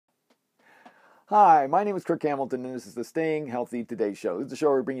Hi, my name is Kirk Hamilton, and this is the Staying Healthy Today show. This is the show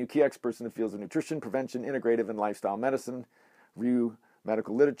where we bring you key experts in the fields of nutrition, prevention, integrative, and lifestyle medicine, review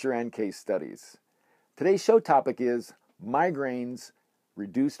medical literature, and case studies. Today's show topic is migraines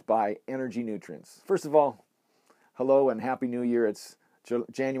reduced by energy nutrients. First of all, hello and Happy New Year. It's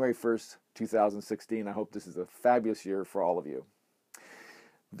January 1st, 2016. I hope this is a fabulous year for all of you.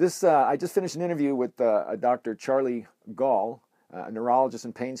 I just finished an interview with Dr. Charlie Gall, a neurologist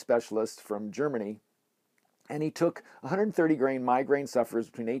and pain specialist from Germany, and he took 130 migraine sufferers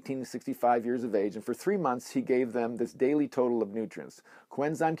between 18 and 65 years of age, and for 3 months he gave them this daily total of nutrients: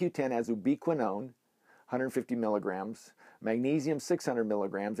 coenzyme Q10 as ubiquinone, 150 milligrams, magnesium 600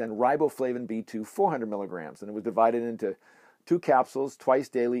 milligrams, and riboflavin B2 400 milligrams, and it was divided into 2 capsules twice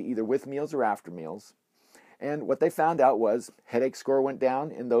daily, either with meals or after meals. And what they found out was headache score went down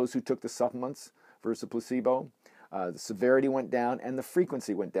in those who took the supplements versus placebo. The severity went down and the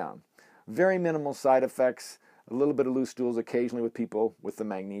frequency went down. Very minimal side effects, a little bit of loose stools occasionally with people with the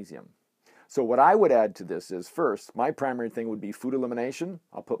magnesium. So what I would add to this is, first, my primary thing would be food elimination.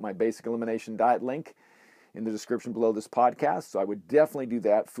 I'll put my basic elimination diet link in the description below this podcast. So I would definitely do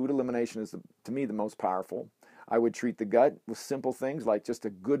that. Food elimination is, to me, the most powerful. I would treat the gut with simple things like just a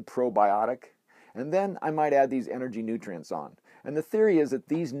good probiotic. And then I might add these energy nutrients on. And the theory is that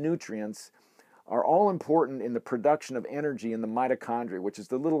these nutrients are all important in the production of energy in the mitochondria, which is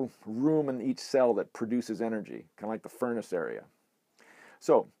the little room in each cell that produces energy, kind of like the furnace area.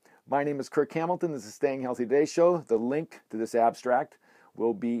 So, my name is Kirk Hamilton. This is Staying Healthy Today show. The link to this abstract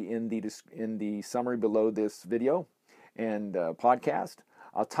will be in the summary below this video and podcast.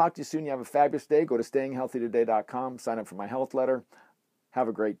 I'll talk to you soon. You have a fabulous day. Go to stayinghealthytoday.com, sign up for my health letter. Have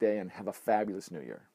a great day and have a fabulous new year.